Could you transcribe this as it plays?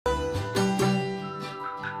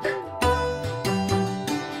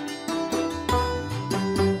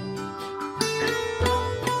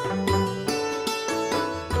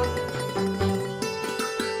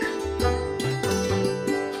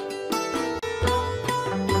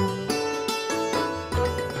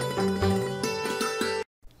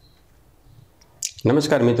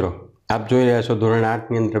નમસ્કાર મિત્રો, આપ જોઈ રહ્યા છો ધોરણ 8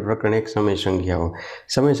 ની અંદર પ્રકરણ 1 સમય સંખ્યાઓ.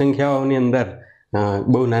 સમય સંખ્યાઓની અંદર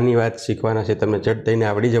બહુ નાની વાત શીખવાના છે, તમને ચટ થઈને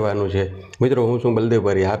આવડી જવાનું છે. મિત્રો, હું છું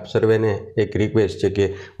બલદેવપારી. આપ સર્વેને એક રિક્વેસ્ટ છે કે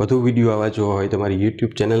વધુ વિડીયો આવા જોવા હોય તો મારી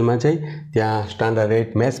યુટ્યુબ ચેનલમાં જઈ ત્યાં સ્ટાન્ડર્ડ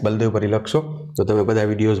 8 મેથ્સ બલદેવપારી લખશો તો તમને બધા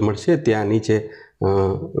વિડીયોઝ મળશે. ત્યાં નીચે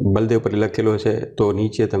બલદેવપારી લખેલો છે તો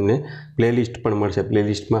નીચે તમને પ્લેલિસ્ટ પણ મળશે.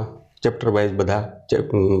 પ્લેલિસ્ટમાં ચેપ્ટર વાઇઝ બધા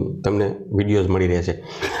તમને વિડીયોઝ મળી રહેશે.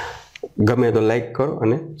 ગમે તો લાઈક કરો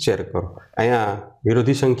અને શેર કરો. અહીંયા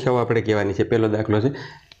વિરોધી સંખ્યાઓ આપણે કહેવાની છે. પહેલો દાખલો છે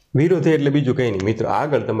વિરોધી એટલે બીજું કંઈ નહીં મિત્રો,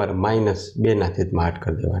 આગળ તમારે -2/8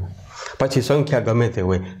 કરી દેવાના. પછી સંખ્યા ગમે તે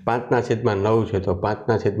હોય, 5/9 છે તો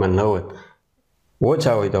 5/9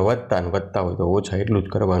 ઓછા હોય તો વત્તા ને વત્તા હોય તો ઓછા, એટલું જ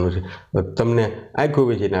કરવાનું છે. તમને આખું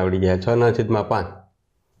વેચીને આવડી જાય. 6/5,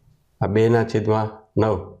 આ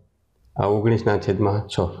 2/9, આ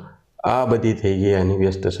 19/6, આ બધી થઈ ગઈ આની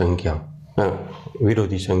વ્યસ્ત સંખ્યાઓ.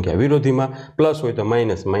 વિરોધી સંખ્યા. વિરોધીમાં પ્લસ હોય તો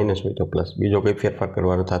માઇનસ, માઇનસ હોય તો પ્લસ, બીજો કોઈ ફેરફાર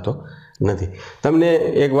કરવાનો થતો નથી. તમને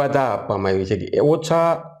એક વાત આ આપવામાં આવી છે કે ઓછા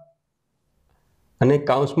અને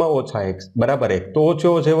કાઉન્સમાં ઓછા x બરાબર 1 તો ઓછો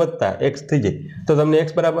ઓછે વત્તા x થઈ જાય તો તમને x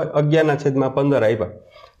બરાબર 11/15 આપ્યા.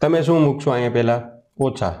 તમે શું મૂકશો અહીંયા પહેલા?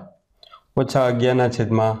 ઓછા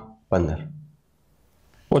 11/15,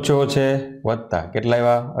 ઓછો ઓછે વત્તા કેટલા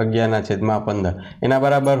આવ્યા? 11/15. એના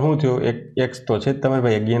બરાબર શું થયું? x તો છે જ તમારે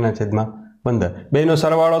ભાઈ 11/15. બેનો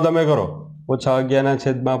સરવાળો તમે કરો, ઓછા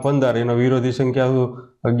 11/15, એનો વિરોધી સંખ્યા શું?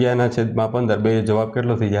 11/15. બે જવાબ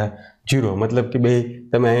કેટલો થઈ જાય? 0. મતલબ કે બે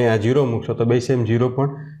તમે અહીંયા 0 મૂકશો તો બે સેમ 0 પણ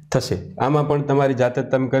થશે. આમાં પણ તમારી જાતે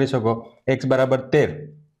તમે કરી શકો. x બરાબર 13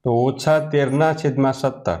 તો ઓછા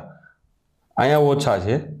 13/17. અહીંયા ઓછા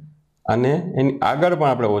છે અને એની આગળ પણ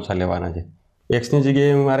આપણે ઓછા લેવાના છે. x ની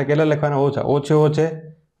જગ્યાએ મારે કેટલા લખવાના? ઓછા. ઓછે ઓછે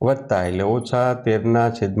વત્તા એટલે ઓછા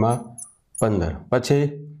 13/15. પછી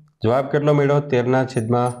જવાબ કેટલો મળ્યો?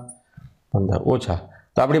 13/15 ઓછા.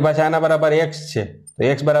 તો આપણી પાસે આના બરાબર x છે તો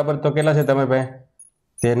x બરાબર તો કેટલા છે તમારી પાસે?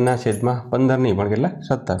 13/15 નહીં પણ કેટલા?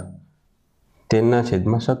 17.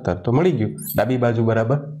 13/17 તો મળી ગયું. ડાબી બાજુ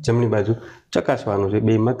બરાબર જમણી બાજુ ચકાસવાનું છે,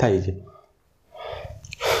 બેમાં થાય છે.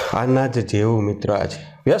 આના જ જેવું મિત્રો આ છે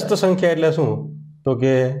વ્યસ્ત સંખ્યા. એટલે શું? તો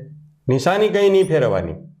કે નિશાની કંઈ નહીં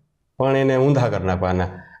ફેરવવાની પણ એને ઊંધા કરી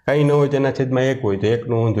નાખવાના. કંઈ ન હોય તેના છેદમાં 1 હોય તો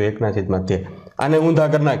 1નું ઊંધું 1/13. આને ઊંધા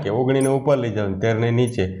કરી નાખીએ, 19 ને ઉપર લઈ જવાનું, 13 ને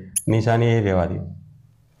નીચે, નિશાની એ રહેવા દે.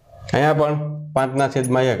 અહીંયા પણ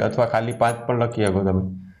 5/1 અથવા ખાલી 5 પણ લખી શકો તમે,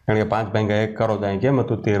 કારણ કે 5/1 કરો તો અહીં કેમ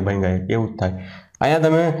હતું? 13/1 એવું જ થાય. અહીંયા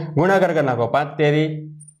તમે ગુણાકાર કરી નાખો. 5×3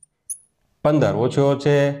 = 15, ઓછે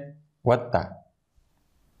વત્તા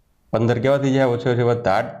 15 કેવા થઈ જાય? ઓછે ઓછે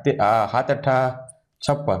વત્તા 7×8 =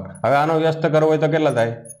 56. હવે આનો વ્યસ્ત કરવો હોય તો કેટલા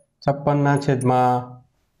થાય?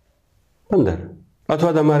 56/15.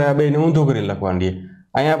 અથવા તમારે આ બેને ઊંધું કરી લખવાનું છે.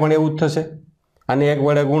 અહીંયા પણ એવું જ થશે. આને 1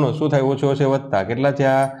 વડે ગુણો, શું થાય? ઓછો ઓછે વત્તા કેટલા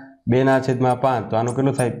થયા? 2/5. તો આનું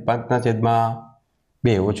કેટલું થાય?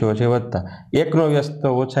 5/2. ઓછો ઓછે વત્તા 1નો વ્યસ્ત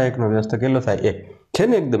ઓછા 1નો વ્યસ્ત કેટલો થાય? 1. છે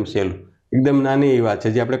ને એકદમ સહેલું, એકદમ નાની એવી વાત છે.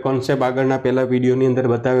 જે આપણે કોન્સેપ્ટ આગળના પહેલા વિડીયોની અંદર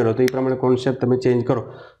બતાવેલો તો એ પ્રમાણે કોન્સેપ્ટ તમે ચેન્જ કરો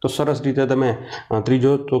તો સરસ રીતે તમે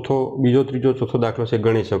બીજો ત્રીજો ચોથો દાખલો છે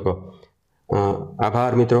ગણી શકો.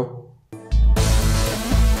 આભાર મિત્રો.